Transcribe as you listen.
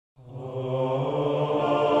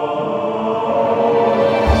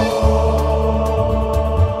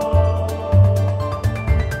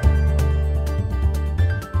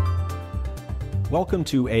Welcome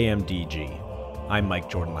to AMDG. I'm Mike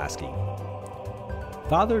Jordan Lasky.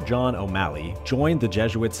 Father John O'Malley joined the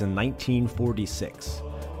Jesuits in 1946,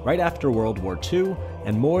 right after World War II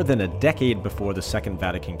and more than a decade before the Second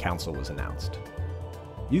Vatican Council was announced.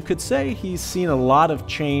 You could say he's seen a lot of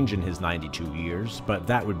change in his 92 years, but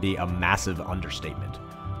that would be a massive understatement.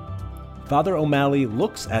 Father O'Malley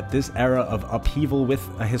looks at this era of upheaval with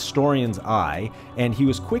a historian's eye, and he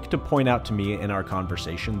was quick to point out to me in our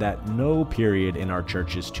conversation that no period in our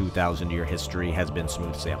church's 2,000-year history has been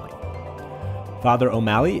smooth sailing. Father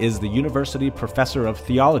O'Malley is the university professor of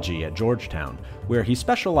theology at Georgetown, where he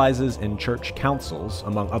specializes in church councils,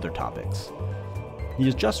 among other topics. He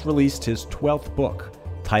has just released his 12th book,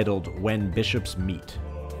 titled When Bishops Meet.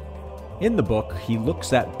 In the book, he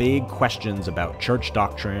looks at big questions about church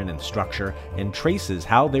doctrine and structure and traces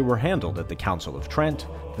how they were handled at the Council of Trent,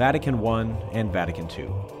 Vatican I, and Vatican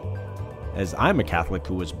II. As I'm a Catholic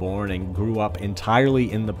who was born and grew up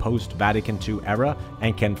entirely in the post-Vatican II era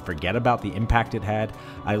and can forget about the impact it had,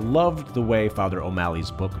 I loved the way Father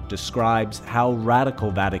O'Malley's book describes how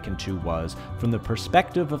radical Vatican II was from the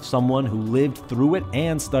perspective of someone who lived through it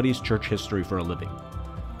and studies church history for a living.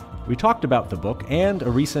 We talked about the book and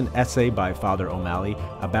a recent essay by Father O'Malley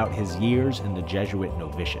about his years in the Jesuit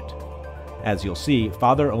novitiate. As you'll see,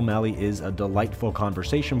 Father O'Malley is a delightful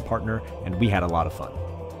conversation partner, and we had a lot of fun.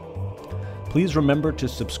 Please remember to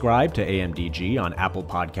subscribe to AMDG on Apple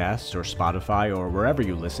Podcasts or Spotify or wherever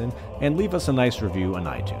you listen, and leave us a nice review on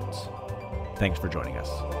iTunes. Thanks for joining us.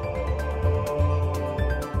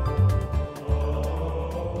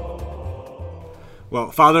 Well,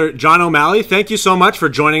 Father John O'Malley, thank you so much for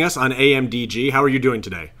joining us on AMDG. How are you doing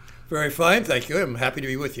today? Very fine, thank you. I'm happy to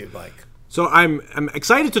be with you, Mike. So I'm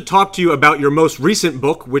excited to talk to you about your most recent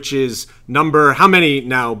book, which is how many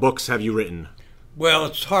now books have you written? Well,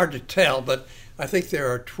 it's hard to tell, but I think there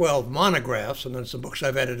are 12 monographs, and then some books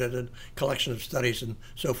I've edited, and a collection of studies and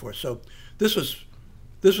so forth. So this was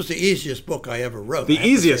the easiest book I ever wrote. The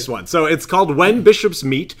easiest one. So it's called When Bishops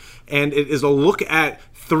Meet, and it is a look at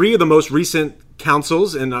three of the most recent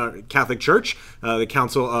councils in our Catholic Church, the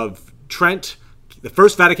Council of Trent, the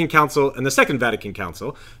First Vatican Council, and the Second Vatican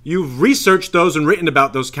Council. You've researched those and written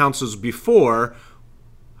about those councils before.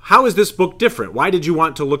 How is this book different? Why did you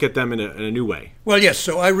want to look at them in a new way? Well, yes.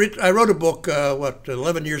 So I wrote a book,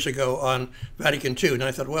 11 years ago on Vatican II, and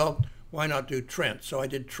I thought, well, why not do Trent? So I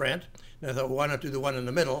did Trent, and I thought, why not do the one in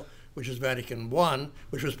the middle, which is Vatican I,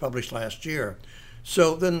 which was published last year.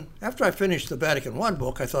 So then, after I finished the Vatican I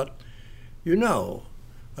book, I thought, when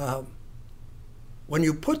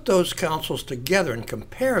you put those councils together and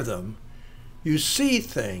compare them, you see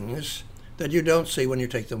things that you don't see when you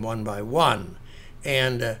take them one by one.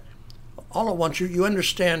 And all at once, you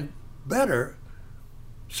understand better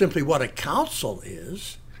simply what a council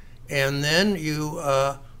is, and then you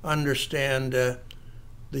understand the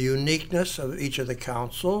uniqueness of each of the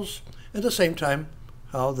councils, at the same time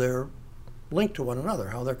how they're linked to one another,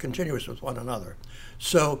 how they're continuous with one another.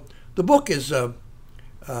 So the book is, I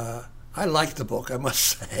like the book, I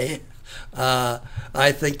must say.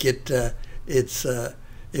 I think it's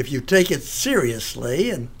if you take it seriously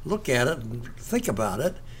and look at it and think about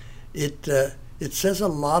it, it says a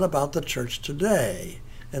lot about the church today.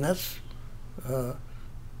 And that's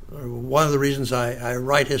one of the reasons I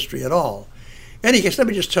write history at all. In any case, let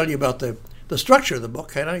me just tell you about the structure of the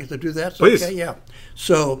book. Can I get to do that? Please. Okay, yeah.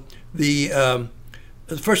 So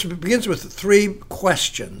first, it begins with 3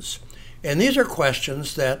 questions. And these are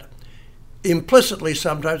questions that implicitly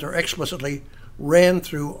sometimes or explicitly ran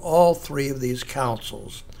through all 3 of these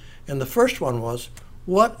councils. And the first one was,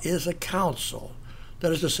 what is a council?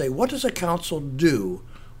 That is to say, what does a council do?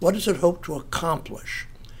 What does it hope to accomplish?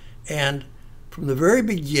 And from the very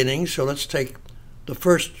beginning, so let's take the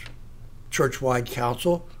first church-wide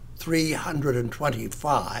council,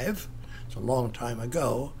 325, it's a long time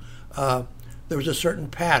ago, there was a certain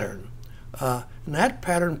pattern. And that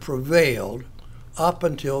pattern prevailed up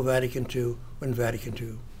until Vatican II, when Vatican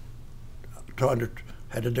II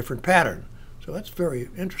had a different pattern. So that's very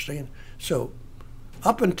interesting. So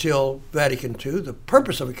up until Vatican II, the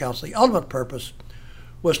purpose of a council, the ultimate purpose,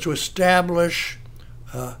 was to establish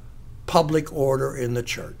public order in the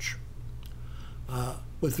church.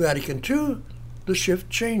 With Vatican II, the shift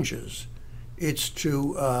changes. It's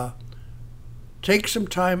to take some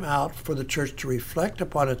time out for the church to reflect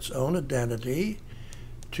upon its own identity,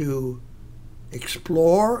 to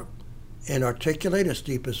explore and articulate its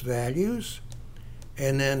deepest values,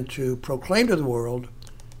 and then to proclaim to the world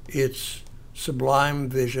its sublime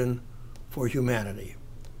vision for humanity.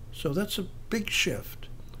 So that's a big shift.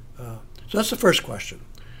 So that's the first question.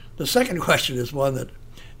 The second question is one that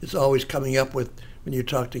is always coming up with when you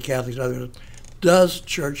talk to Catholics and others, does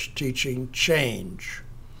church teaching change?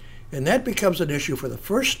 And that becomes an issue for the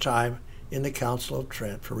first time in the Council of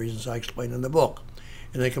Trent, for reasons I explain in the book.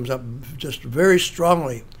 And it comes up just very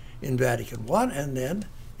strongly in Vatican I and then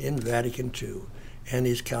in Vatican II. And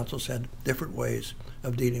these councils had different ways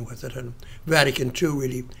of dealing with it. And Vatican II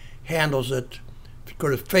really handles it,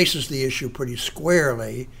 sort of faces the issue pretty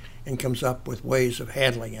squarely and comes up with ways of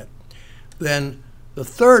handling it. Then the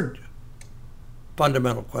third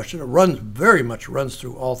fundamental question, it very much runs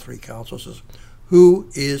through all three councils, is who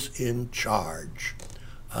is in charge?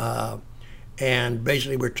 And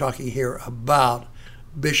basically we're talking here about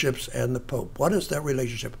bishops and the Pope. What is that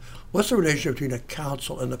relationship? What's the relationship between a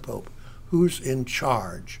council and the Pope? Who's in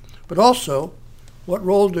charge? But also, what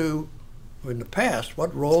role in the past,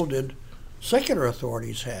 what role did secular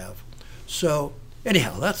authorities have? So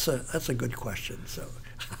anyhow, that's a good question.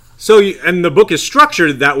 And the book is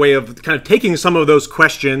structured that way, of kind of taking some of those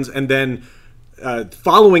questions and then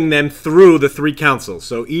following them through the three councils.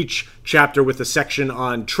 So each chapter with a section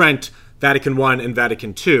on Trent, Vatican I, and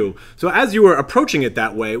Vatican II. So as you were approaching it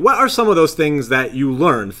that way, what are some of those things that you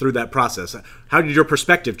learned through that process? How did your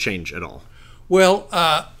perspective change at all? Well,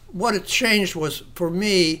 what it changed was, for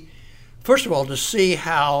me, first of all, to see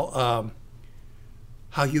how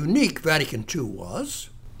unique Vatican II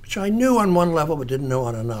was, which I knew on one level but didn't know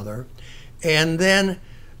on another, and then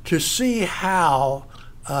to see how,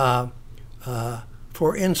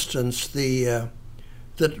 for instance, that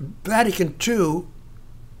Vatican II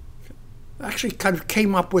actually kind of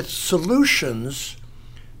came up with solutions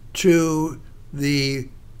to the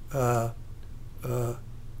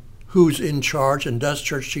who's in charge and does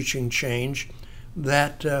church teaching change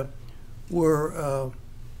that were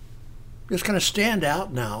just kind of stand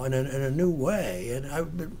out now in a new way. And I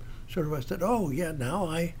sort of said, oh yeah, now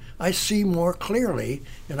I see more clearly,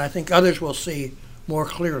 and I think others will see more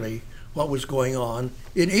clearly what was going on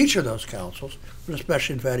in each of those councils, but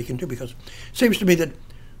especially in Vatican II, because it seems to me that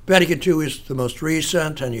Vatican II is the most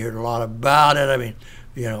recent, and you hear a lot about it. I mean,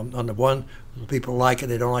 on the one, people like it,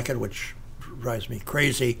 they don't like it, which drives me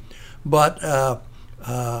crazy. But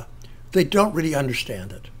they don't really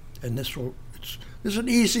understand it. And this is an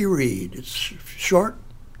easy read. It's short,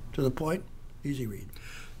 to the point, easy read.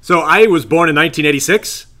 So I was born in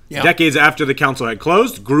 1986. Yeah. Decades after the council had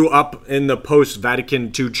closed, grew up in the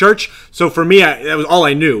post-Vatican II church. So for me, that was all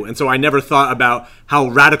I knew. And so I never thought about how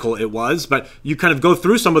radical it was. But you kind of go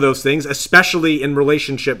through some of those things, especially in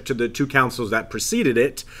relationship to the two councils that preceded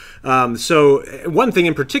it. So one thing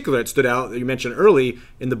in particular that stood out that you mentioned early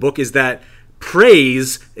in the book is that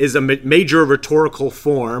praise is a major rhetorical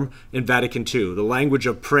form in Vatican II. The language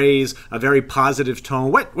of praise, a very positive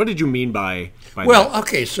tone. What did you mean by that?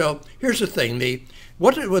 Okay, so here's the thing.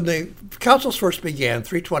 When the councils first began,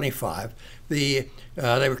 325, they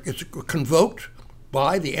were convoked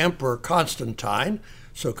by the Emperor Constantine,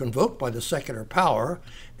 so convoked by the secular power,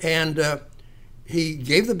 and he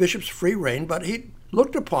gave the bishops free rein, but he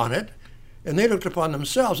looked upon it, and they looked upon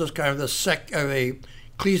themselves as kind of a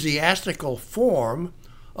ecclesiastical form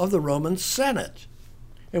of the Roman Senate.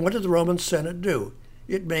 And what did the Roman Senate do?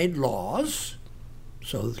 It made laws.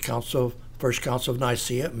 So the First Council of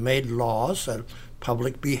Nicaea made laws that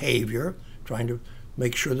public behavior, trying to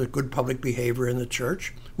make sure that good public behavior in the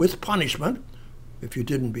church, with punishment if you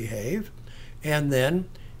didn't behave. And then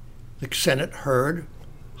the Senate heard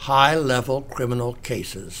high-level criminal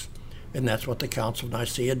cases. And that's what the Council of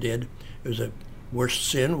Nicaea did. It was a worst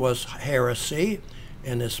sin was heresy,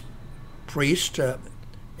 and this priest,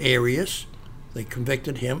 Arius, they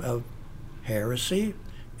convicted him of heresy,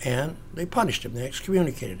 and they punished him, they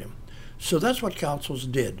excommunicated him. So that's what councils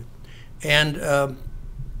did. And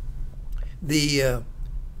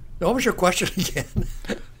what was your question again?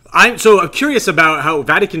 I'm curious about how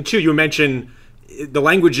Vatican II, you mentioned the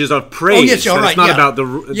languages of praise. Oh, yes, it's not about the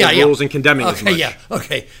rules and condemning as much.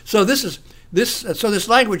 Okay. So this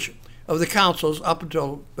language of the councils up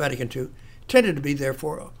until Vatican II tended to be,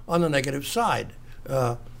 therefore, on the negative side.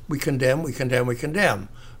 We condemn.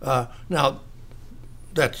 Now,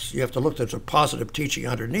 you have to look, there's a positive teaching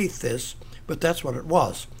underneath this, but that's what it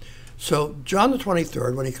was. So John the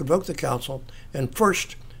 23rd, when he convoked the council and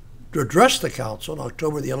first addressed the council on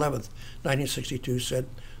October the 11th, 1962, said,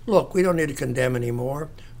 look, we don't need to condemn anymore.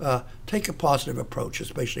 Take a positive approach,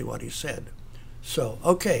 is basically what he said. So,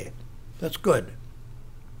 okay, that's good.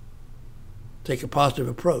 Take a positive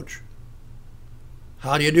approach.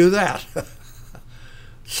 How do you do that?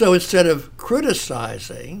 So instead of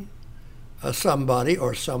criticizing somebody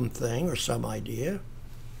or something or some idea,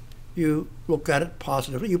 you look at it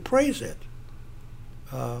positively, you praise it.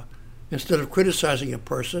 Instead of criticizing a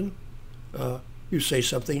person, you say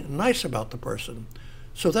something nice about the person.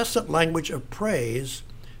 So that's that language of praise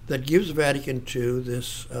that gives Vatican II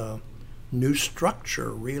this new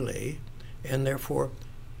structure, really, and therefore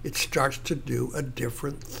it starts to do a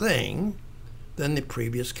different thing than the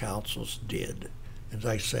previous councils did. As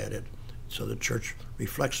I said, so the church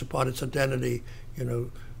reflects upon its identity,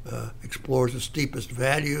 explores its deepest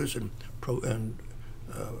values and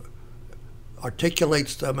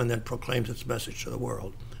articulates them, and then proclaims its message to the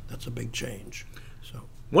world. That's a big change. So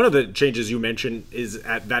one of the changes you mentioned is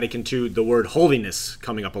at Vatican II, the word holiness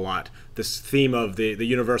coming up a lot. This theme of the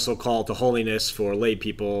universal call to holiness for lay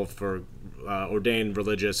people, for ordained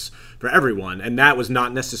religious, for everyone, and that was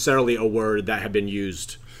not necessarily a word that had been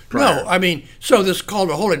used prior. No, I mean, so this call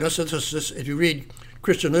to holiness, if you read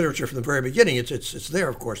Christian literature from the very beginning, it's there,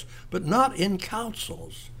 of course, but not in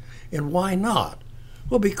councils. And why not?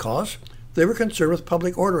 Well, because they were concerned with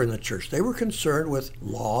public order in the church. They were concerned with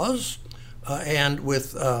laws and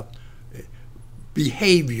with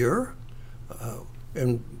behavior,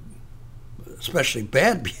 and especially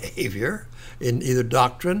bad behavior in either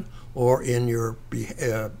doctrine or in your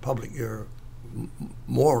your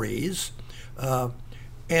mores.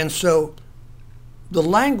 And so the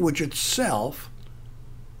language itself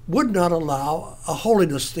would not allow a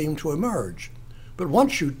holiness theme to emerge. But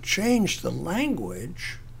once you change the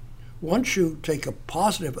language, once you take a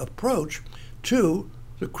positive approach to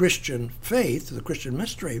the Christian faith, the Christian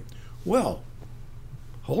mystery, well,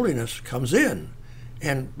 holiness comes in.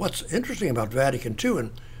 And what's interesting about Vatican II,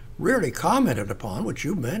 and rarely commented upon, which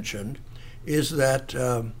you mentioned, is that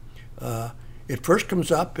it first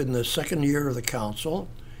comes up in the second year of the council,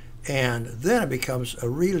 and then it becomes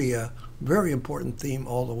really a very important theme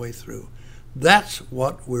all the way through. That's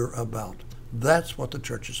what we're about. That's what the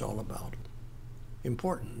church is all about.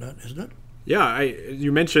 Important, isn't it? Yeah,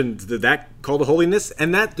 you mentioned that call to holiness,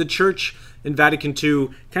 and that the church in Vatican II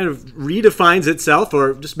kind of redefines itself,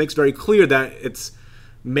 or just makes very clear that its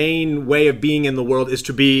main way of being in the world is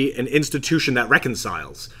to be an institution that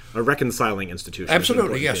reconciles, a reconciling institution.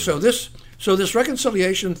 Absolutely, yes. So this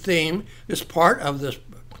reconciliation theme is part of this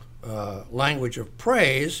language of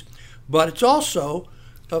praise, but it's also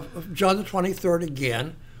of John the 23rd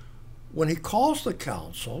again. When he calls the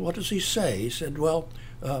council, what does he say? He said, well,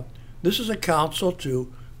 this is a council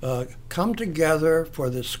to come together for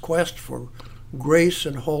this quest for grace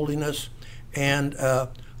and holiness, and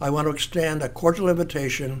I want to extend a cordial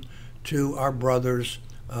invitation to our brothers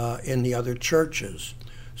in the other churches.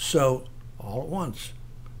 So, all at once,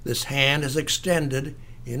 this hand is extended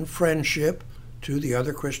in friendship to the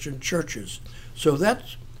other Christian churches. So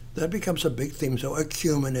that becomes a big theme. So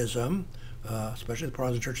ecumenism, especially the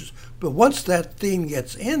Protestant churches. But once that theme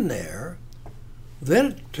gets in there, then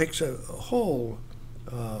it takes a whole,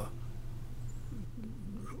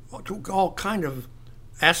 all kind of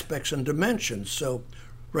aspects and dimensions. So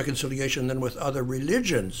reconciliation then with other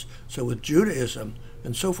religions, so with Judaism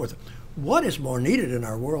and so forth. What is more needed in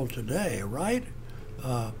our world today, right?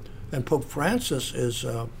 And Pope Francis is,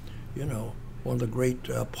 one of the great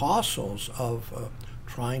apostles of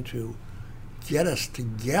trying to get us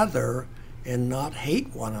together and not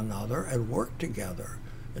hate one another and work together.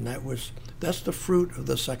 And that's the fruit of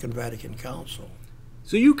the Second Vatican Council.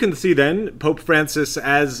 So you can see then Pope Francis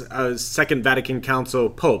as a Second Vatican Council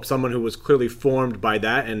Pope, someone who was clearly formed by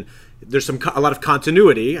that, and there's a lot of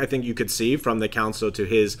continuity, I think you could see, from the council to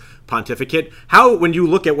his pontificate. How, when you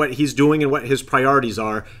look at what he's doing and what his priorities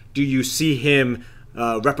are, do you see him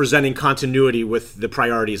representing continuity with the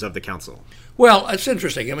priorities of the council? Well, it's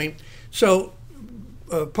interesting. I mean, so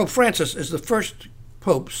Pope Francis is the first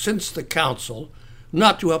pope since the council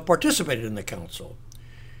not to have participated in the council.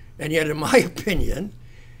 And yet, in my opinion,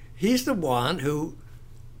 he's the one who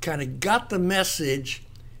kind of got the message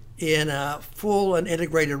in a full and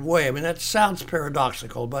integrated way. I mean, that sounds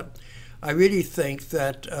paradoxical, but I really think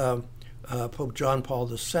that Pope John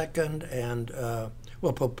Paul II and,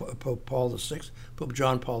 Pope Paul VI, Pope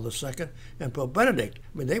John Paul II, and Pope Benedict,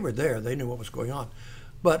 I mean, they were there. They knew what was going on.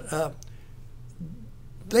 But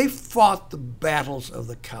they fought the battles of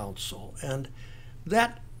the council, and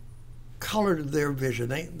that colored their vision.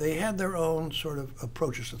 They had their own sort of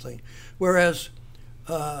approaches to things. Whereas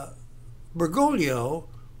Bergoglio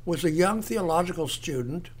was a young theological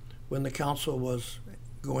student when the council was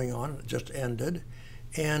going on, it just ended,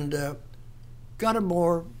 and got a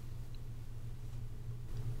more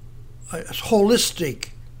holistic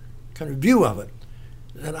kind of view of it.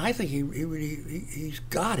 And I think he's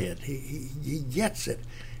got it. He gets it.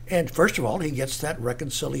 And first of all, he gets that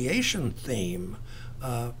reconciliation theme.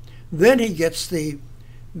 Then he gets the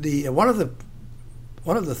one of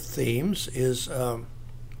the themes is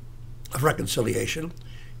of reconciliation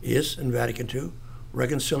is, in Vatican II,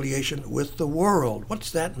 reconciliation with the world.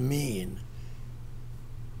 What's that mean?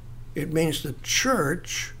 It means the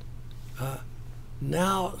church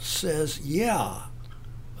now says, we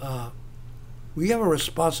have a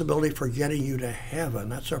responsibility for getting you to heaven.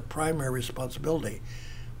 That's our primary responsibility.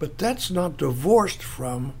 But that's not divorced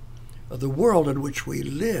from the world in which we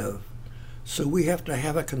live. So we have to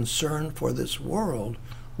have a concern for this world.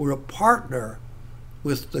 We're a partner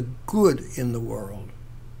with the good in the world.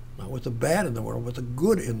 Not with the bad in the world, but the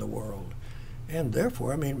good in the world. And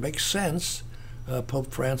therefore, it makes sense,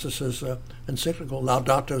 Pope Francis's encyclical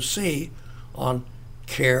Laudato Si on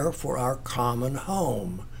care for our common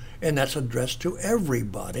home. And that's addressed to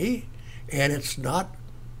everybody. And it's not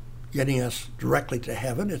getting us directly to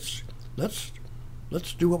heaven. It's let's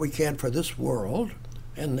do what we can for this world,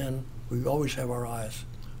 and then we always have our eyes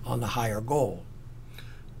on the higher goal.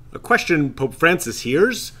 A question Pope Francis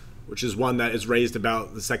hears, which is one that is raised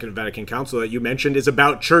about the Second Vatican Council that you mentioned, is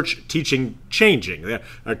about church teaching changing. There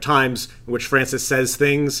are times in which Francis says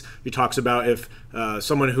things. He talks about if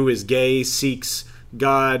someone who is gay seeks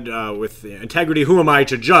God with integrity, who am I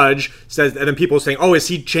to judge? Says, and then people are saying, "Oh, is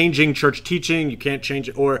he changing church teaching? You can't change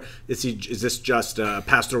it." Or is this just a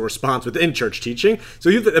pastoral response within church teaching? So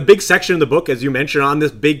you have a big section in the book, as you mentioned, on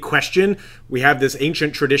this big question. We have this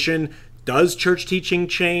ancient tradition. Does church teaching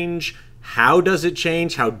change? How does it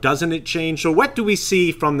change? How doesn't it change? So what do we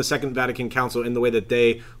see from the Second Vatican Council in the way that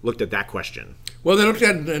they looked at that question? Well, they looked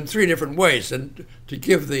at it in three different ways. And to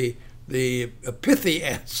give the pithy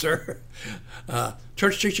answer,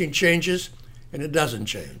 church teaching changes and it doesn't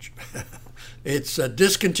change. It's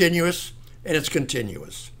discontinuous and it's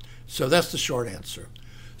continuous. So that's the short answer.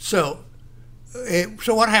 So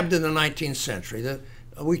what happened in the 19th century?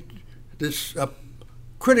 This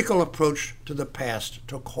critical approach to the past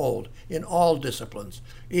took hold in all disciplines,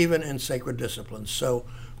 even in sacred disciplines. So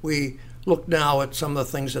we look now at some of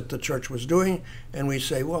the things that the church was doing and we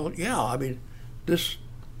say, well, this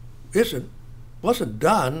wasn't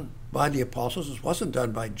done by the apostles. It wasn't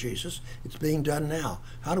done by Jesus. It's being done now.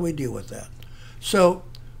 How do we deal with that? So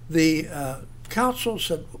the council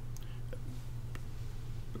said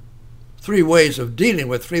three ways of dealing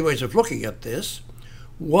with, three ways of looking at this.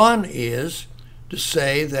 One is to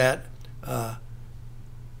say that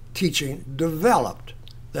teaching developed.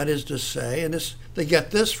 That is to say, and they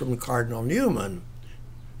get this from Cardinal Newman,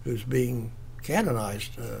 who's being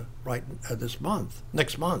canonized next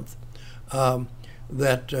month,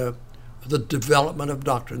 that the development of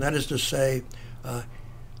doctrine. That is to say,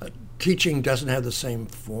 teaching doesn't have the same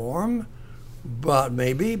form, but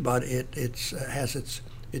it has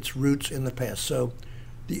its roots in the past. So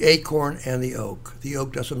the acorn and the oak. The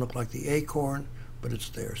oak doesn't look like the acorn, but it's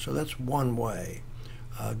there. So that's one way.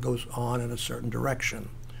 Goes on in a certain direction.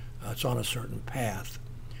 It's on a certain path.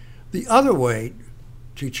 The other way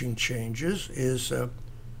teaching changes is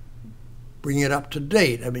bringing it up to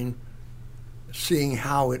date. Seeing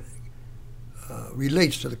how it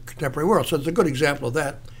relates to the contemporary world. So it's a good example of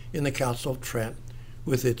that in the Council of Trent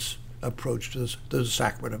with its approach to the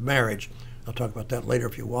sacrament of marriage. I'll talk about that later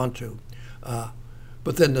if you want to.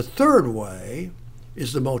 But then the third way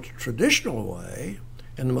is the most traditional way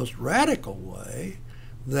and the most radical way,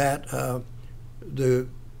 that the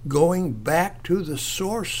going back to the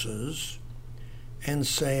sources and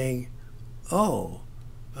saying,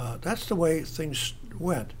 that's the way things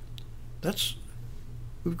went.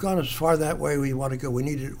 We've gone as far that way we want to go. We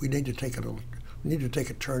need to take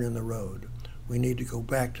a turn in the road. We need to go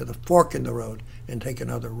back to the fork in the road and take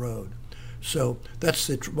another road. So that's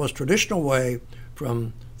the most traditional way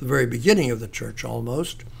from the very beginning of the church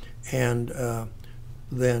almost, and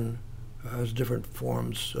then has different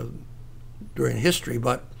forms during history,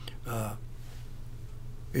 but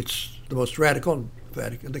it's the most radical,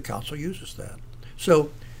 and the Council uses that.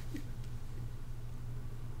 So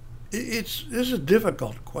this is a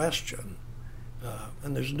difficult question,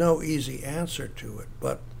 and there's no easy answer to it,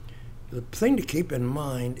 but the thing to keep in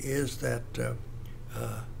mind is that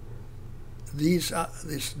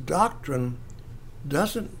this doctrine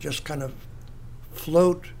doesn't just kind of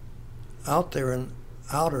float out there in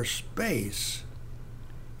outer space.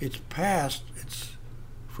 It's passed, it's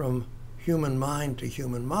from human mind to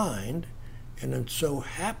human mind, and in so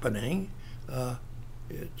happening,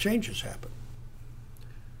 changes happen.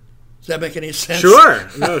 Does that make any sense? Sure.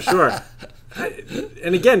 No, sure.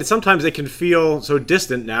 And again, sometimes it can feel so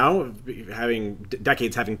distant now, having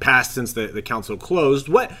decades having passed since the council closed.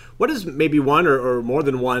 What is maybe one or more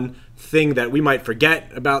than one thing that we might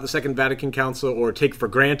forget about the Second Vatican Council or take for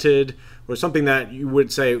granted, or something that you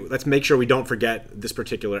would say, let's make sure we don't forget this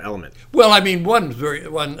particular element? Well, I mean,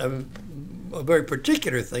 a very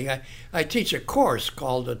particular thing. I teach a course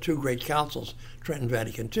called Two Great Councils, Trent and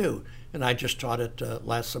Vatican II, and I just taught it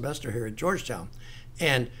last semester here at Georgetown.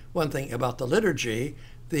 And one thing about the liturgy,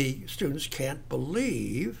 the students can't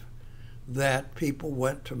believe that people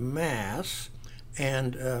went to Mass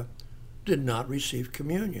and did not receive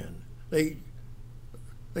communion. They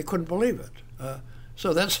couldn't believe it.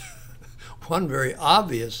 So that's one very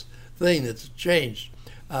obvious thing that's changed.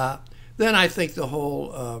 Then I think the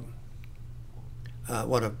whole,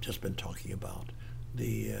 what I've just been talking about,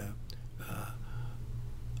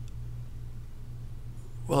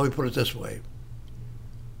 well, let me put it this way.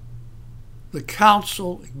 The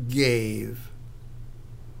council gave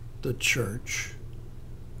the church,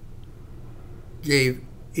 gave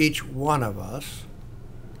each one of us,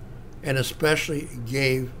 and especially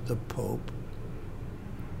gave the Pope,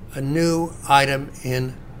 a new item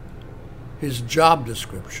in his job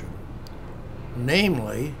description,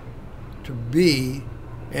 namely to be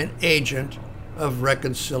an agent of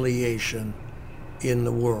reconciliation in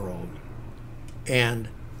the world. And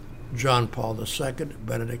John Paul II,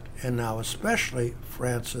 Benedict, and now especially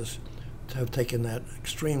Francis have taken that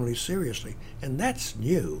extremely seriously. And that's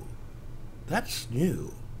new. That's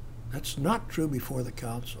new. That's not true before the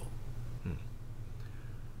council.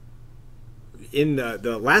 In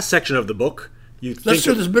the last section of the book, Let's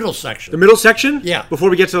do this middle section. The middle section? Yeah. Before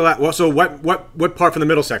we get to that, well, so what part from the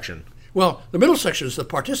middle section? Well, the middle section is the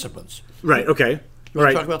participants. Right, okay. You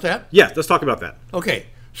want to talk about that? Yeah, let's talk about that. Okay,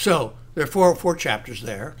 so there are four chapters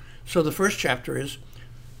there. So the first chapter is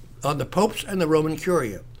on the popes and the Roman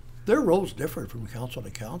Curia. Their roles differ from council to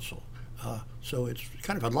council. So it's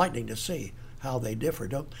kind of enlightening to see how they differ.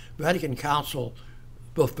 Vatican Council,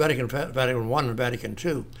 both Vatican I and Vatican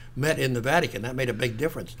II, met in the Vatican. That made a big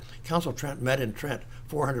difference. Council of Trent met in Trent,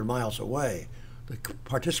 400 miles away. The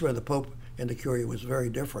participant of the Pope and the Curia was very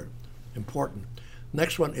different, important.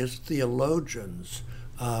 Next one is theologians.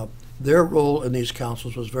 Their role in these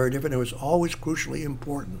councils was very different. It was always crucially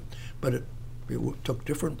important, but it took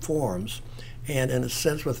different forms. And in a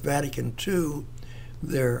sense, with Vatican II,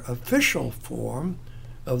 their official form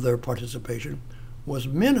of their participation was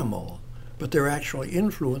minimal, but their actual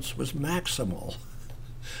influence was maximal.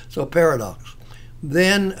 So paradox.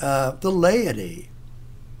 Then the laity.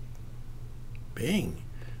 Being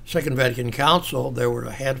Second Vatican Council, there were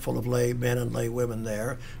a handful of lay men and lay women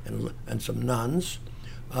there, and some nuns.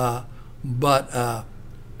 But at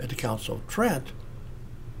the Council of Trent,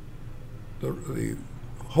 the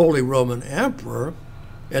Holy Roman Emperor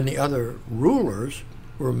and the other rulers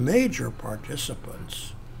were major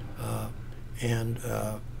participants, and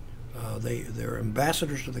they're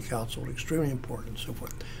ambassadors to the council, extremely important, and so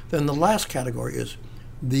forth. Then the last category is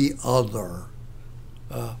the other.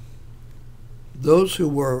 Those who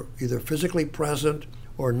were either physically present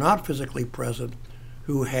or not physically present,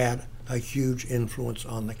 who had a huge influence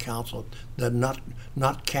on the council, that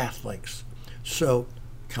not Catholics. So,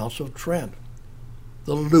 Council of Trent,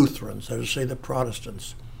 the Lutherans, that is to say the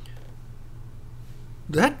Protestants,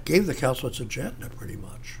 that gave the council its agenda pretty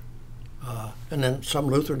much. And then some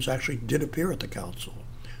Lutherans actually did appear at the council.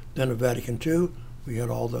 Then at Vatican II, we had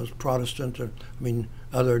all those Protestant,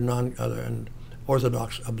 other and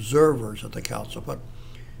Orthodox observers at the council. But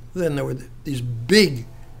then there were these big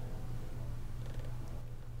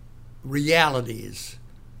realities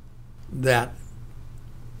that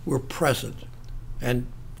were present. And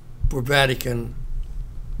for Vatican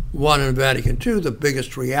I and Vatican II, the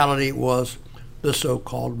biggest reality was the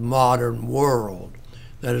so-called modern world.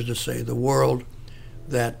 That is to say, the world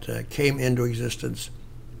that came into existence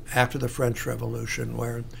after the French Revolution,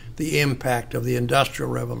 where the impact of the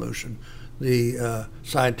Industrial Revolution, the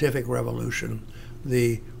scientific revolution,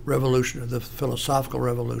 the revolution of the philosophical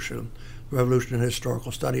revolution, revolution in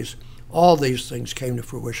historical studies, all these things came to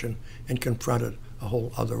fruition and confronted a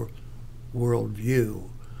whole other worldview.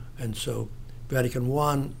 And so Vatican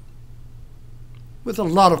I, with a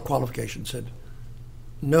lot of qualifications, said,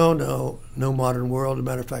 no modern world. As a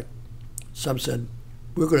matter of fact, some said,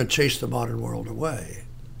 we're going to chase the modern world away.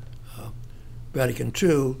 Vatican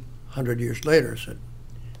II, 100 years later, said,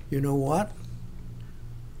 you know what?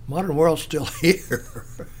 Modern world's still here.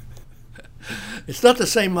 It's not the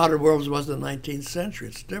same modern world as it was in the 19th century.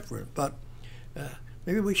 It's different, but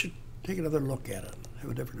maybe we should take another look at it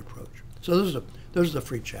have a different approach. So those are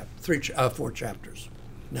the 4 chapters.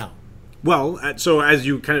 Now, well, so as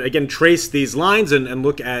you kind of again trace these lines and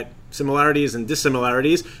look at similarities and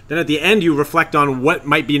dissimilarities, then at the end you reflect on what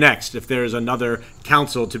might be next. If there's another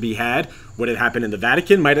council to be had, would it happen in the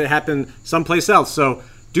Vatican? Might it happen someplace else? So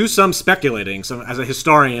do some speculating. So as a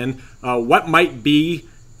historian, what might be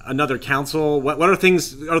another council? What are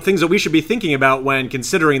things that we should be thinking about when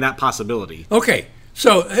considering that possibility? Okay,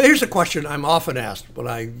 so here's a question I'm often asked when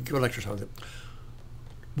I give lectures on it.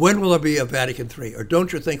 When will there be a Vatican III? Or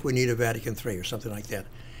don't you think we need a Vatican III or something like that?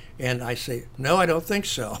 And I say, no, I don't think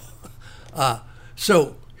so.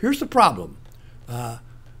 So here's the problem.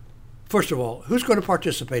 First of all, who's going to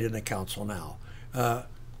participate in the council now?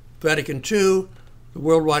 Vatican II, the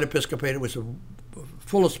worldwide episcopate, was the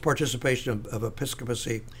fullest participation of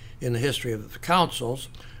episcopacy in the history of the councils.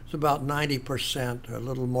 It's about 90%, or a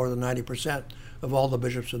little more than 90% of all the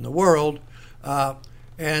bishops in the world.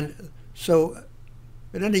 And so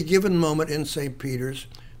at any given moment in St. Peter's,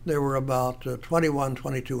 there were about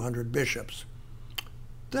 2,200 bishops.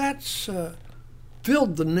 That's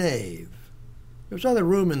filled the nave. There's other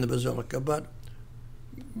room in the basilica, but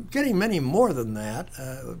getting many more than that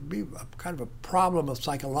would be kind of a problem, a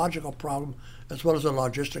psychological problem, as well as a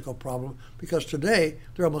logistical problem, because today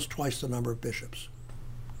there are almost twice the number of bishops.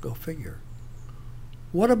 Go figure.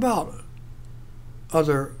 What about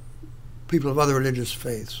other people of other religious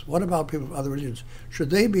faiths? What about people of other religions?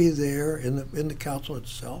 Should they be there in the council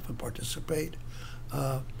itself and participate?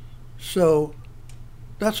 So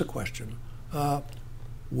that's a question.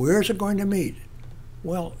 Where's it going to meet?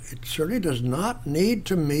 Well, it certainly does not need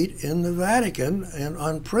to meet in the Vatican, and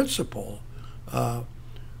on principle of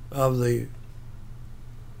the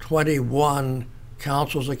 21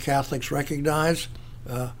 councils that Catholics recognize,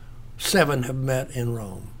 7 have met in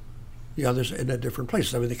Rome. The others in a different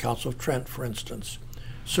place. I mean, the Council of Trent, for instance.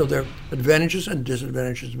 So there are advantages and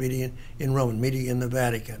disadvantages meeting in Rome and meeting in the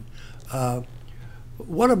Vatican.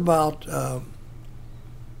 What about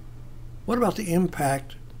the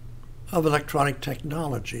impact of electronic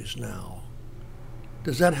technologies now?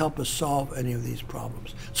 Does that help us solve any of these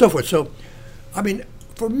problems? So forth. So, I mean,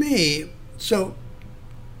 for me,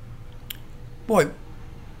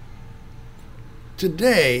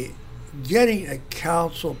 today, getting a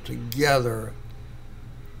council together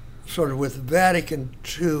sort of with Vatican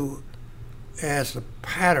II as the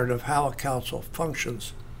pattern of how a council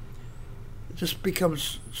functions, it just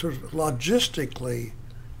becomes sort of logistically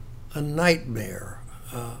a nightmare.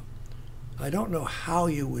 I don't know how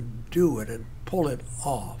you would do it and pull it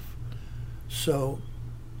off. So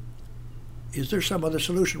is there some other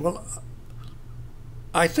solution? Well,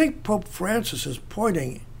 I think Pope Francis is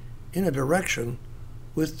pointing in a direction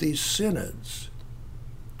with these synods,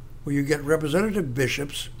 where you get representative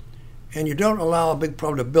bishops, and you don't allow a big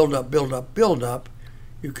problem to build up.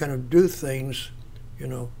 You kind of do things,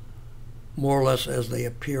 more or less as they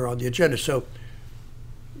appear on the agenda. So,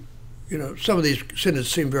 some of these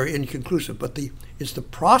synods seem very inconclusive, but it's the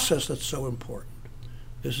process that's so important.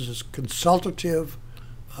 This is consultative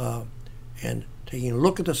and taking a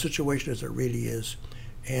look at the situation as it really is,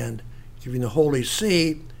 and giving the Holy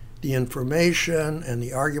See the information and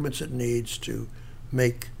the arguments it needs to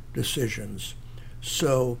make decisions.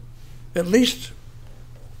 So, at least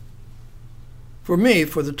for me,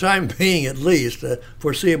 for the time being at least, the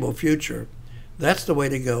foreseeable future, that's the way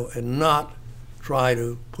to go, and not try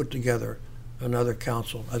to put together another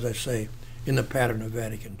council, as I say, in the pattern of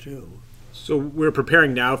Vatican II. So we're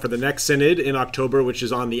preparing now for the next synod in October, which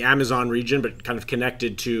is on the Amazon region, but kind of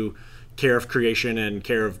connected to care of creation and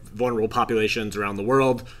care of vulnerable populations around the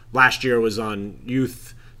world. Last year was on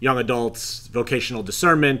youth, young adults, vocational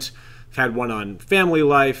discernment. We've had one on family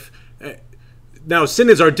life. Now,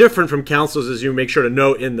 synods are different from councils, as you make sure to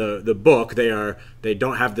note in the book. They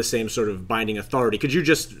don't have the same sort of binding authority. Could you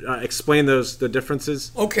just explain the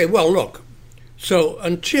differences? Okay, well, look. So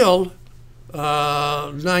until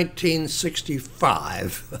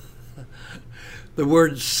 1965, the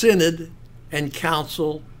words synod and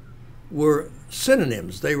council were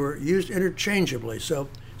synonyms. They were used interchangeably. So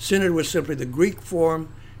synod was simply the Greek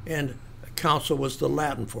form and council was the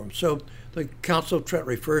Latin form. So the Council of Trent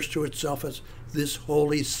refers to itself as this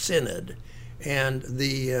Holy Synod. And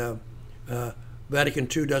the Vatican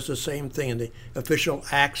II does the same thing. And the official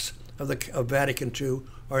acts of Vatican II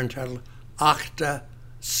are entitled Acta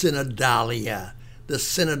Synodalia, the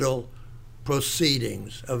synodal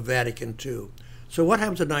proceedings of Vatican II. So what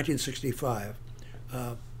happens in 1965?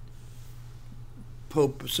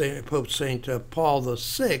 Pope St. Paul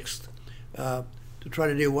VI, to try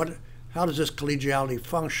to do how does this collegiality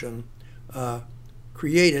function,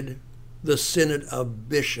 created the Synod of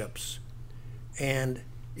Bishops. And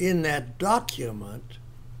in that document,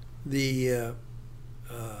 he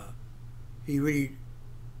really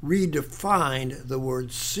redefined the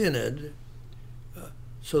word synod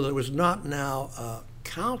so that it was not now a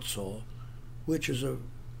council, which is a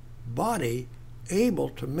body able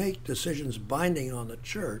to make decisions binding on the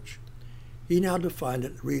church. He now defined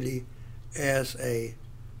it really as a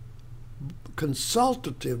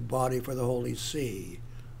consultative body for the Holy See,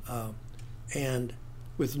 and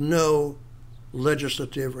with no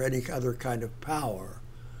legislative or any other kind of power.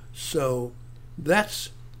 So that's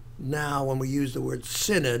now, when we use the word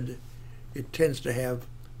synod, it tends to have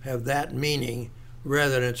that meaning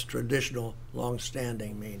rather than its traditional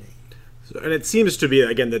long-standing meaning. And it seems to be,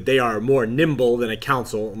 again, that they are more nimble than a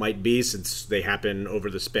council might be, since they happen over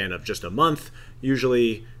the span of just a month,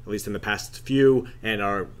 usually, at least in the past few, and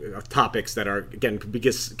are topics that are, again,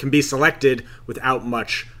 can be selected without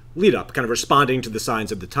much lead up, kind of responding to the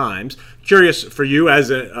signs of the times. Curious for you,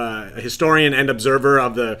 as a historian and observer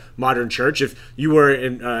of the modern church, if you were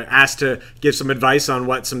asked to give some advice on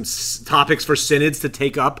what some topics for synods to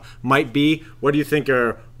take up might be, what do you think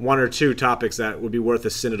are one or two topics that would be worth a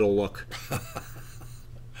synodal look?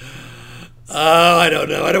 Oh, I don't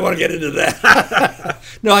know. I don't want to get into that.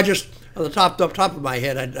 No, I just, on the top of my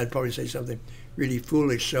head, I'd probably say something really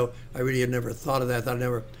foolish. So I really had never thought of that. I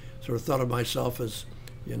never sort of thought of myself as,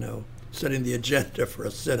 setting the agenda for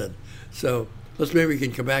a synod. So maybe we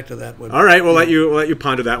can come back to that one. All right, we'll let you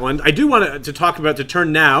ponder that one. I do want to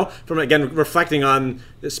turn now from, again, reflecting on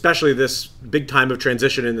especially this big time of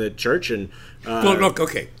transition in the church. And look,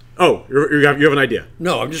 okay. Oh, you have an idea?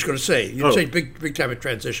 No, I'm just going to say, you say big time of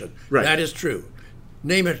transition. Right. That is true.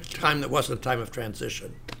 Name a time that wasn't a time of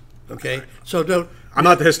transition. Okay? So don't... I'm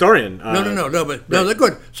not the historian. No, but they're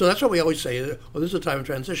good. So that's what we always say. Well, this is a time of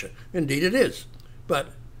transition. Indeed it is.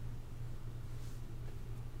 But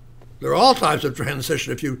there are all times of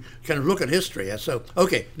transition if you kind of look at history. So,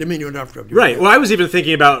 okay, didn't mean you were enough. Right. Well, I was even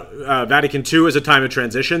thinking about Vatican II as a time of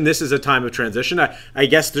transition. This is a time of transition. I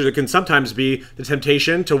guess there can sometimes be the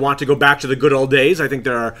temptation to want to go back to the good old days. I think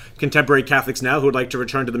there are contemporary Catholics now who would like to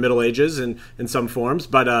return to the Middle Ages in some forms.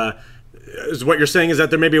 But what you're saying is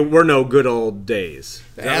that there maybe were no good old days.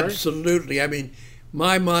 Absolutely. Right? I mean,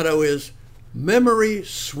 my motto is, memory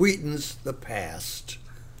sweetens the past.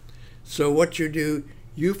 So what you do,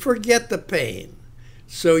 you forget the pain.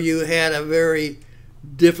 So you had a very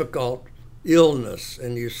difficult illness,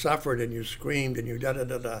 and you suffered, and you screamed, and you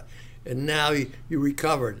da-da-da-da, and now you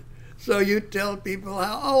recovered. So you tell people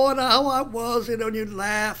how I was, and you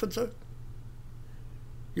laugh, and so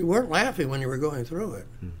you weren't laughing when you were going through it.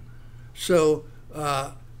 So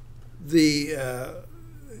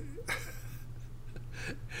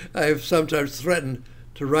I've sometimes threatened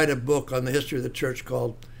to write a book on the history of the church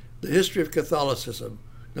called The History of Catholicism,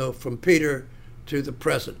 from Peter to the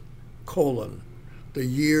present, the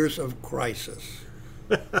years of crisis.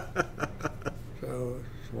 So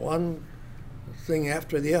it's one thing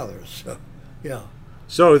after the other. So, yeah.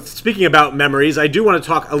 So speaking about memories, I do want to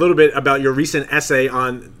talk a little bit about your recent essay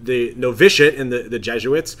on the novitiate and the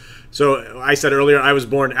Jesuits. So I said earlier I was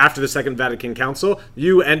born after the Second Vatican Council.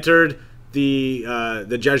 You entered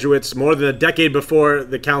the Jesuits more than a decade before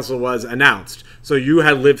the council was announced. So you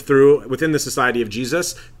had lived through, within the Society of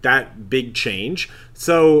Jesus, that big change.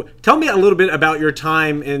 So tell me a little bit about your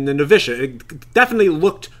time in the novitiate. It definitely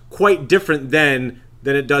looked quite different then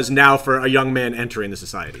than it does now for a young man entering the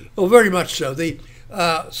society. Oh, very much so.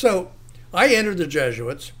 So I entered the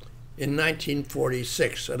Jesuits in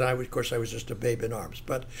 1946, and of course I was just a babe in arms.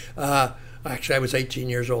 But actually I was 18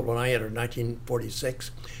 years old when I entered in 1946,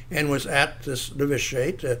 and was at this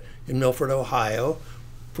novitiate in Milford, Ohio,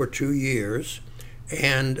 for 2 years.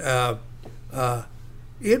 And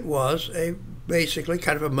it was basically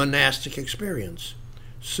kind of a monastic experience.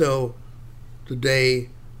 So the day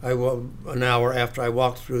an hour after I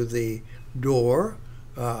walked through the door,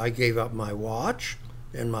 I gave up my watch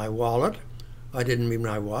and my wallet. I didn't need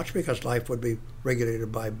my watch because life would be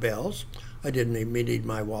regulated by bells. I didn't even need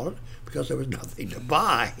my wallet because there was nothing to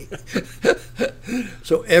buy.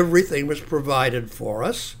 So everything was provided for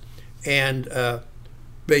us, and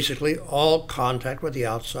basically all contact with the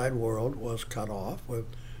outside world was cut off, with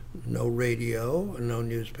no radio, no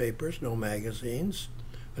newspapers, no magazines,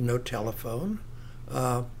 and no telephone.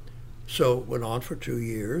 So it went on for 2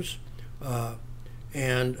 years,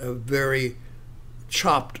 and a very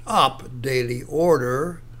chopped up daily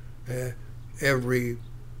order. Every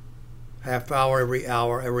half hour, every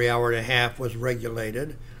hour and a half was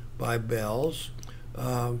regulated by bells.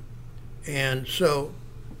 And so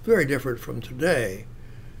very different from today.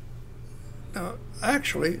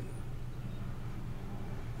 Actually,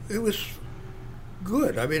 it was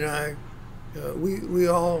good. I mean, we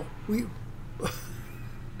all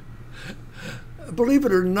believe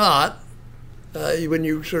it or not, when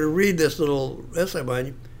you sort of read this little essay of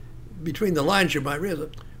mine, between the lines you might realize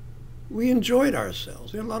that we enjoyed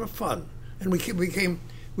ourselves. We had a lot of fun, and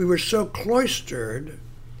we were so cloistered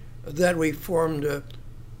that we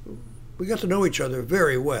got to know each other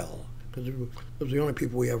very well, because it was the only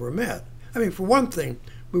people we ever met. I mean, for one thing,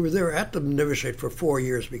 we were there at the novitiate for 4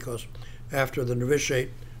 years, because after the novitiate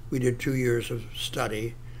we did 2 years of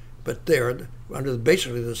study, but there under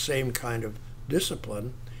basically the same kind of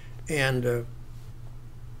discipline, and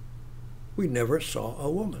we never saw a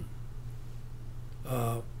woman.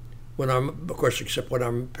 Of course, except when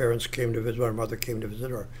our parents came to visit, when our mother came to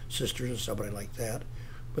visit, or sisters or somebody like that.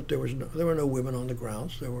 But there were no women on the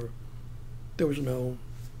grounds. There was no.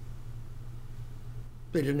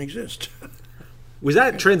 They didn't exist. Was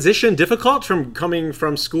that transition difficult from coming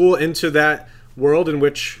from school into that world in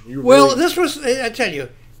which you? Well, this was. I tell you,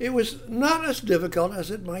 it was not as difficult as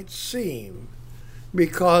it might seem,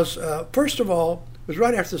 because first of all, it was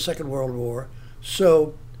right after the Second World War,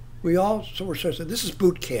 so we all were sort of saying, this is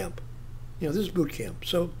boot camp. This is boot camp.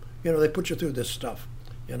 So, they put you through this stuff,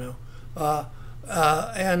 and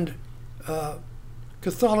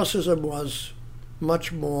Catholicism was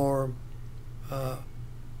much more,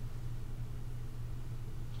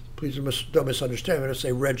 please don't misunderstand me, I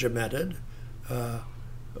say regimented than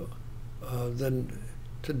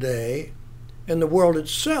today. And the world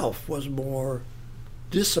itself was more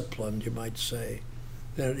disciplined, you might say,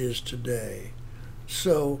 than it is today.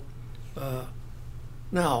 So,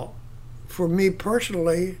 now, for me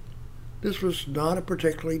personally, this was not a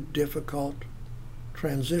particularly difficult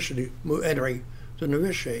transition, entering the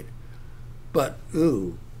novitiate. But,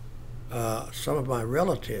 some of my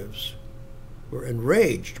relatives were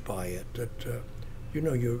enraged by it, that,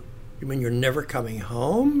 you mean you're never coming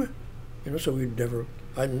home? So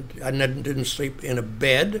I didn't sleep in a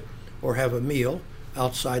bed or have a meal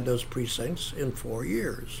outside those precincts in 4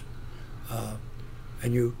 years.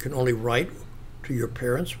 And you can only write to your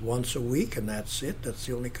parents once a week, and that's it. That's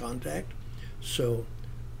the only contact. So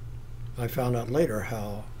I found out later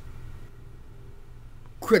how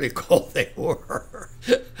critical they were.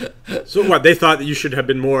 So what, they thought that you should have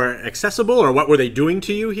been more accessible, or what were they doing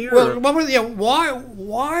to you here? Well,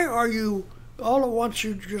 why are you all at once,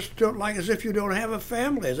 you just don't, like, as if you don't have a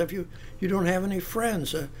family, as if you don't have any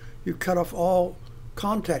friends. You cut off all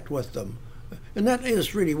contact with them. And that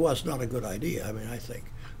really was not a good idea, I think.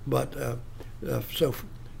 But so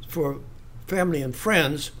for family and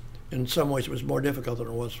friends, in some ways it was more difficult than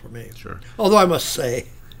it was for me. Sure. Although I must say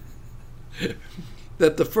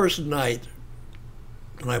that the first night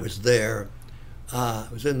when I was there,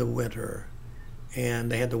 it was in the winter,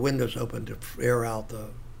 and they had the windows open to air out the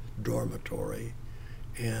dormitory.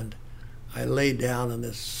 And I lay down in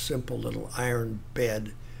this simple little iron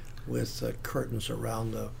bed with curtains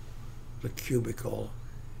around the cubicle,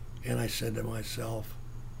 and I said to myself,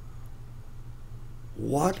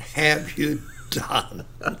 what have you done?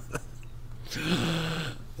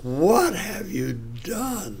 What have you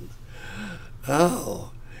done?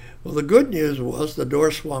 Oh, well, the good news was the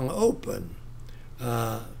door swung open.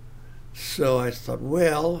 So I thought,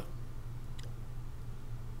 well,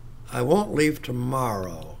 I won't leave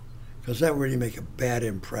tomorrow, because that would really make a bad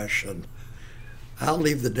impression. I'll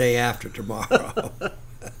leave the day after tomorrow.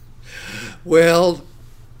 Well,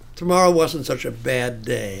 tomorrow wasn't such a bad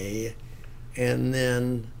day, and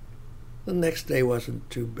then the next day wasn't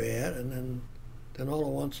too bad, and then all at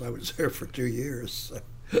once I was there for 2 years.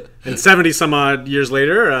 And 70 some odd years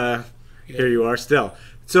later, here you are still.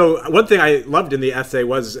 So one thing I loved in the essay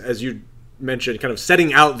was, as you mentioned, kind of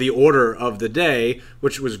setting out the order of the day,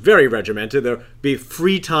 which was very regimented. There'd be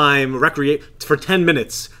free time, for 10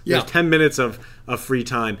 minutes. Yeah. There's 10 minutes of free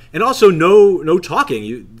time. And also no talking,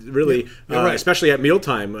 you really, right. Especially at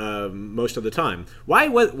mealtime most of the time. Why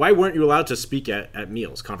weren't you allowed to speak at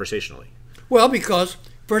meals conversationally? Well, because,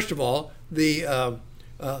 first of all,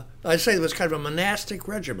 I'd say it was kind of a monastic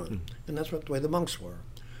regimen, and that's what the way the monks were.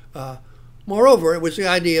 Moreover, it was the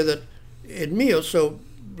idea that at meals, so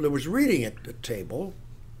there was reading at the table,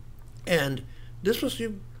 and this was,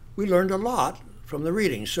 we learned a lot from the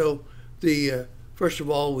reading. So first of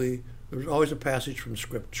all, there was always a passage from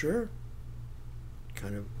Scripture,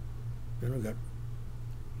 kind of, got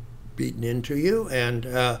beaten into you, and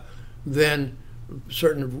then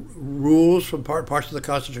certain rules from parts of the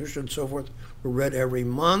Constitution and so forth were read every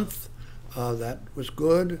month. That was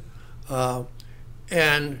good.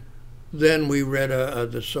 And then we read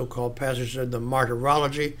the so-called passage in the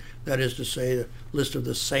Martyrology, that is to say, the list of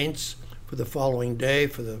the saints for the following day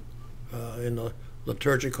for the in the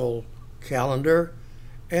liturgical calendar,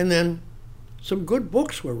 and then some good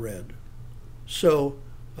books were read. So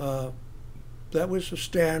that was a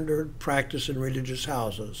standard practice in religious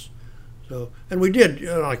houses. So, and we did,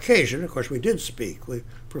 on occasion, of course, we did speak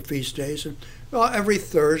for feast days. And every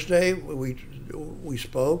Thursday we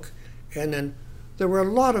spoke, and then there were a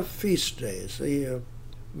lot of feast days, the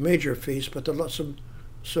major feasts, but there were some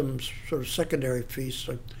sort of secondary feasts,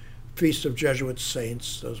 like Feast of Jesuit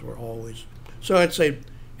Saints. Those were always. So I'd say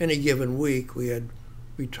any given week we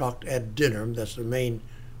talked ad dinner. That's the main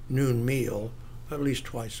noon meal, at least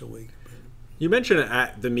twice a week. You mentioned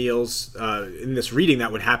at the meals in this reading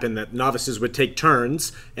that would happen that novices would take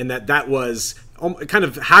turns, and that was kind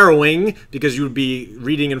of harrowing because you would be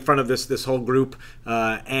reading in front of this whole group,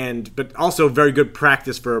 but also very good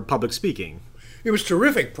practice for public speaking. It was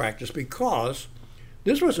terrific practice because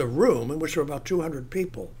this was a room in which there were about 200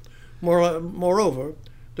 people. Moreover,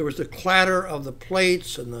 there was the clatter of the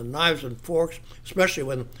plates and the knives and forks, especially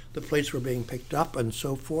when the plates were being picked up and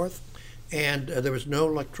so forth. And there was no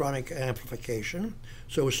electronic amplification,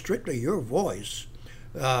 so it was strictly your voice.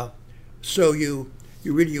 So you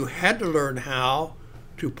had to learn how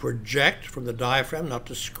to project from the diaphragm, not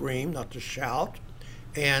to scream, not to shout,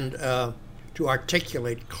 and to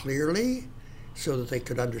articulate clearly so that they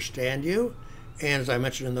could understand you. And as I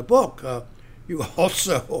mentioned in the book, you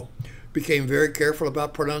also became very careful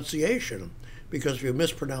about pronunciation, because if you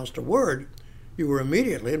mispronounced a word, you were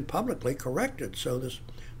immediately and publicly corrected. So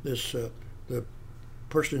the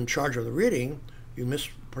person in charge of the reading, you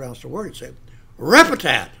mispronounced a word, you'd say,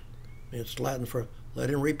 repetat. It's Latin for let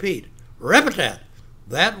him repeat. Repetat.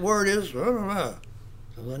 That word is, so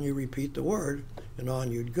then you repeat the word, and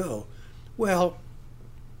on you'd go. Well,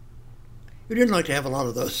 you didn't like to have a lot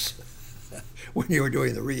of those when you were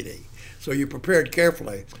doing the reading. So you prepared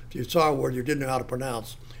carefully. If you saw a word you didn't know how to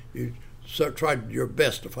pronounce, you tried your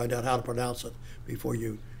best to find out how to pronounce it before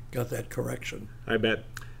you got that correction. I bet.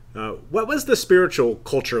 What was the spiritual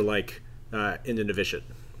culture like in the novitiate?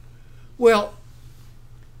 Well,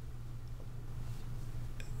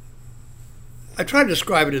 I try to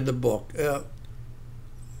describe it in the book.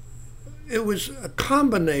 It was a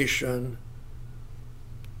combination,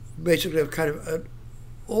 basically, of kind of an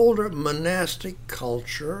older monastic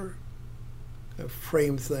culture,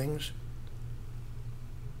 frame things.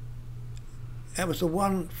 That was the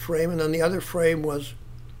one frame, and then the other frame was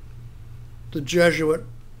the Jesuit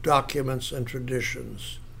documents and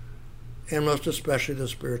traditions, and most especially the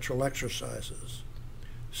spiritual exercises.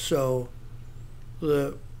 So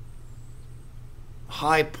the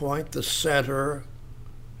high point, the center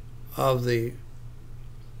of the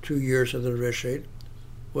 2 years of the novitiate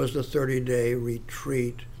was the 30-day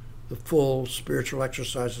retreat, the full spiritual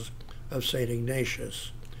exercises of St.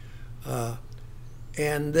 Ignatius.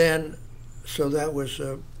 And then, so that was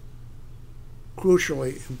a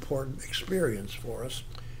crucially important experience for us.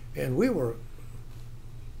 And we were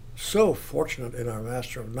so fortunate in our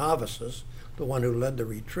Master of Novices, the one who led the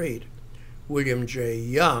retreat, William J.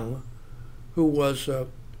 Young, who was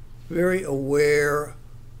very aware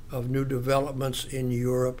of new developments in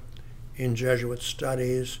Europe in Jesuit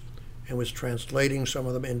studies and was translating some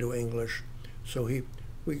of them into English. So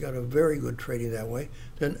we got a very good training that way.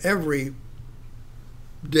 Then every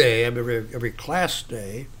day, every class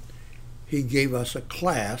day, he gave us a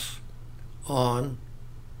class on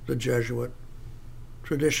the Jesuit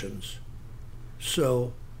traditions.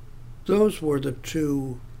 So those were the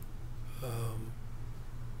two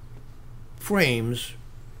frames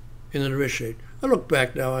in the novitiate. I look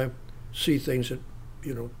back now, I see things that,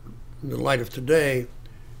 in the light of today,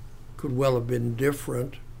 could well have been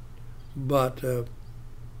different, but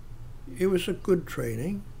it was a good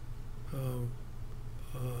training.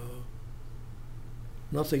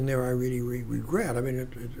 Nothing there I really regret. I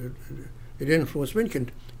mean, it influenced me,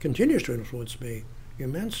 continues to influence me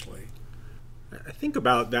immensely. I think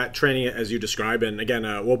about that training as you describe, and again,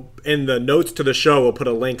 we'll in the notes to the show, we'll put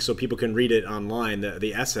a link so people can read it online,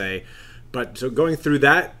 the essay. But so going through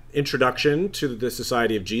that introduction to the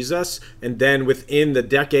Society of Jesus, and then within the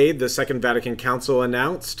decade, the Second Vatican Council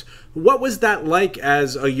announced. What was that like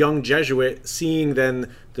as a young Jesuit, seeing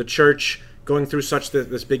then the Church going through such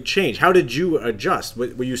this big change? How did you adjust?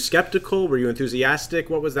 Were you skeptical? Were you enthusiastic?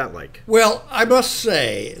 What was that like? Well, I must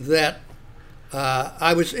say that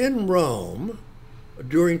I was in Rome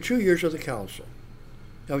during 2 years of the council.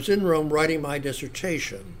 I was in Rome writing my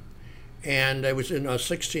dissertation, and I was in a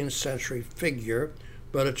 16th century figure,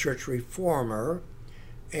 but a church reformer.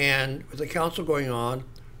 And with the council going on,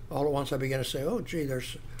 all at once I began to say, oh, gee,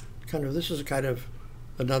 this is a kind of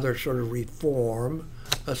another sort of reform,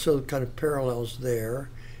 so kind of parallels there.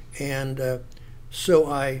 And so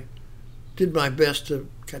I did my best to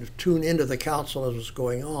kind of tune into the council as was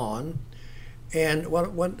going on. And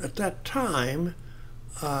at that time,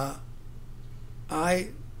 I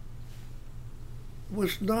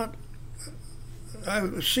received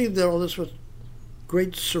all this with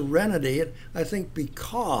great serenity, I think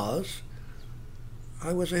because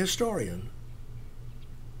I was a historian.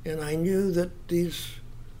 And I knew that these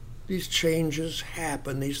changes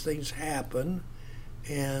happen, these things happen,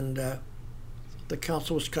 and the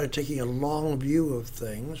council was kind of taking a long view of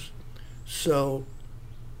things. So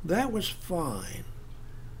that was fine.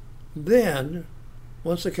 Then,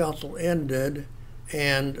 once the council ended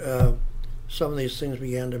and some of these things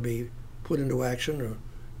began to be put into action or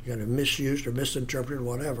kind of misused or misinterpreted,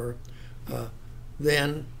 whatever,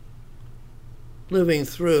 then living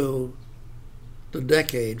through the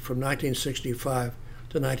decade from 1965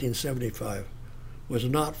 to 1975 was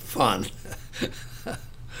not fun.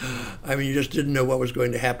 I mean, you just didn't know what was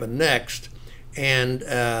going to happen next. And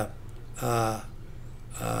I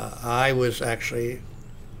was actually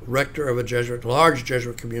rector of a large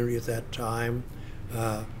Jesuit community at that time.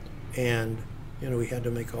 And, we had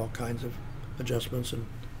to make all kinds of adjustments and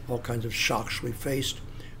all kinds of shocks we faced.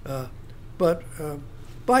 But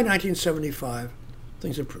by 1975,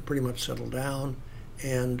 things had pretty much settled down,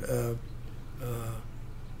 and the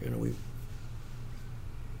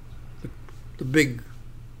big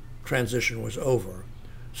transition was over.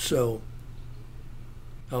 So,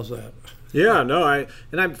 how's that? Yeah, no,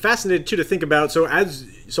 I'm fascinated too to think about. So, as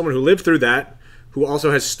someone who lived through that, who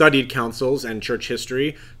also has studied councils and church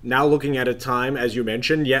history, now looking at a time, as you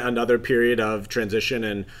mentioned, yet another period of transition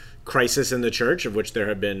and crisis in the church, of which there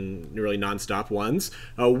have been really nonstop ones.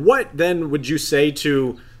 What then would you say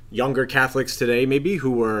to younger Catholics today, maybe,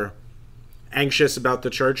 who were anxious about the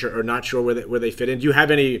church or not sure where they fit in? Do you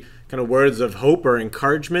have any kind of words of hope or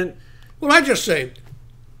encouragement? Well, I just say,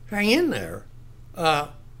 hang in there. We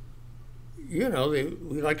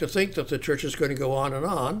like to think that the church is going to go on,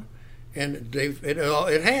 and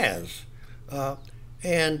it has.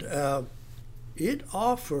 It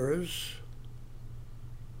offers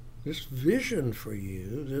this vision for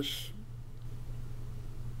you, this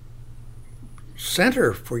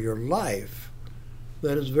center for your life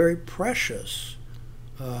that is very precious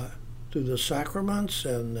through the sacraments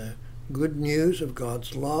and the good news of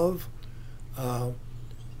God's love.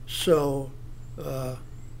 So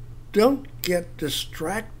don't get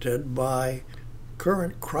distracted by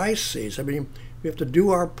current crises. I mean, we have to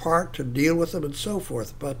do our part to deal with them and so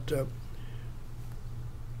forth, but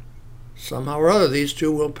somehow or other these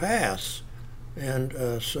too will pass.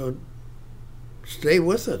 And so stay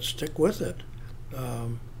with it, stick with it.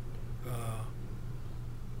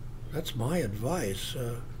 That's my advice.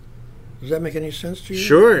 Does that make any sense to you?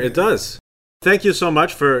 Sure, it does. Thank you so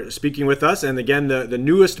much for speaking with us. And again, the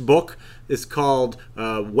newest book is called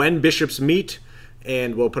When Bishops Meet,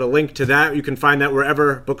 and we'll put a link to that. You can find that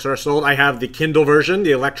wherever books are sold. I have the Kindle version,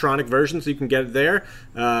 the electronic version, so you can get it there.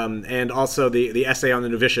 And also the essay on the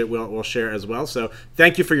novitiate we'll share as well. So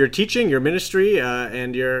thank you for your teaching, your ministry,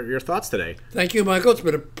 and your thoughts today. Thank you, Michael. It's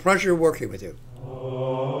been a pleasure working with you.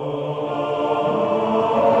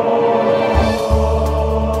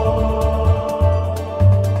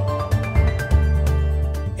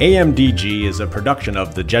 AMDG is a production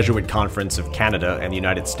of the Jesuit Conference of Canada and the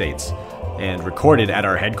United States, and recorded at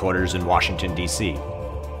our headquarters in Washington, D.C.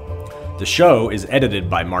 The show is edited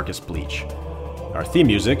by Marcus Bleach. Our theme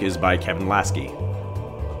music is by Kevin Lasky.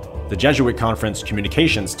 The Jesuit Conference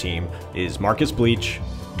communications team is Marcus Bleach,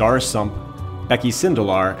 Doris Sump, Becky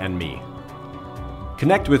Sindelar, and me.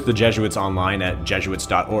 Connect with the Jesuits online at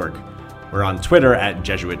jesuits.org. We're on Twitter at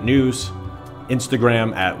Jesuit News,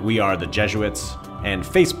 Instagram at WeAreTheJesuits, and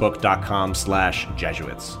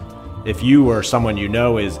Facebook.com/Jesuits. If you or someone you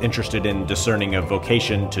know is interested in discerning a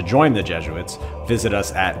vocation to join the Jesuits, visit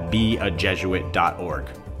us at beajesuit.org.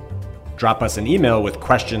 Drop us an email with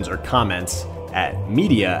questions or comments at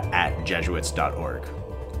media@jesuits.org.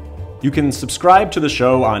 You can subscribe to the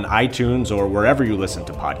show on iTunes or wherever you listen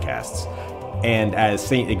to podcasts. And as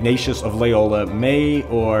St. Ignatius of Loyola may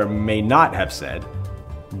or may not have said,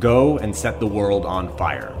 go and set the world on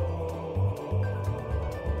fire.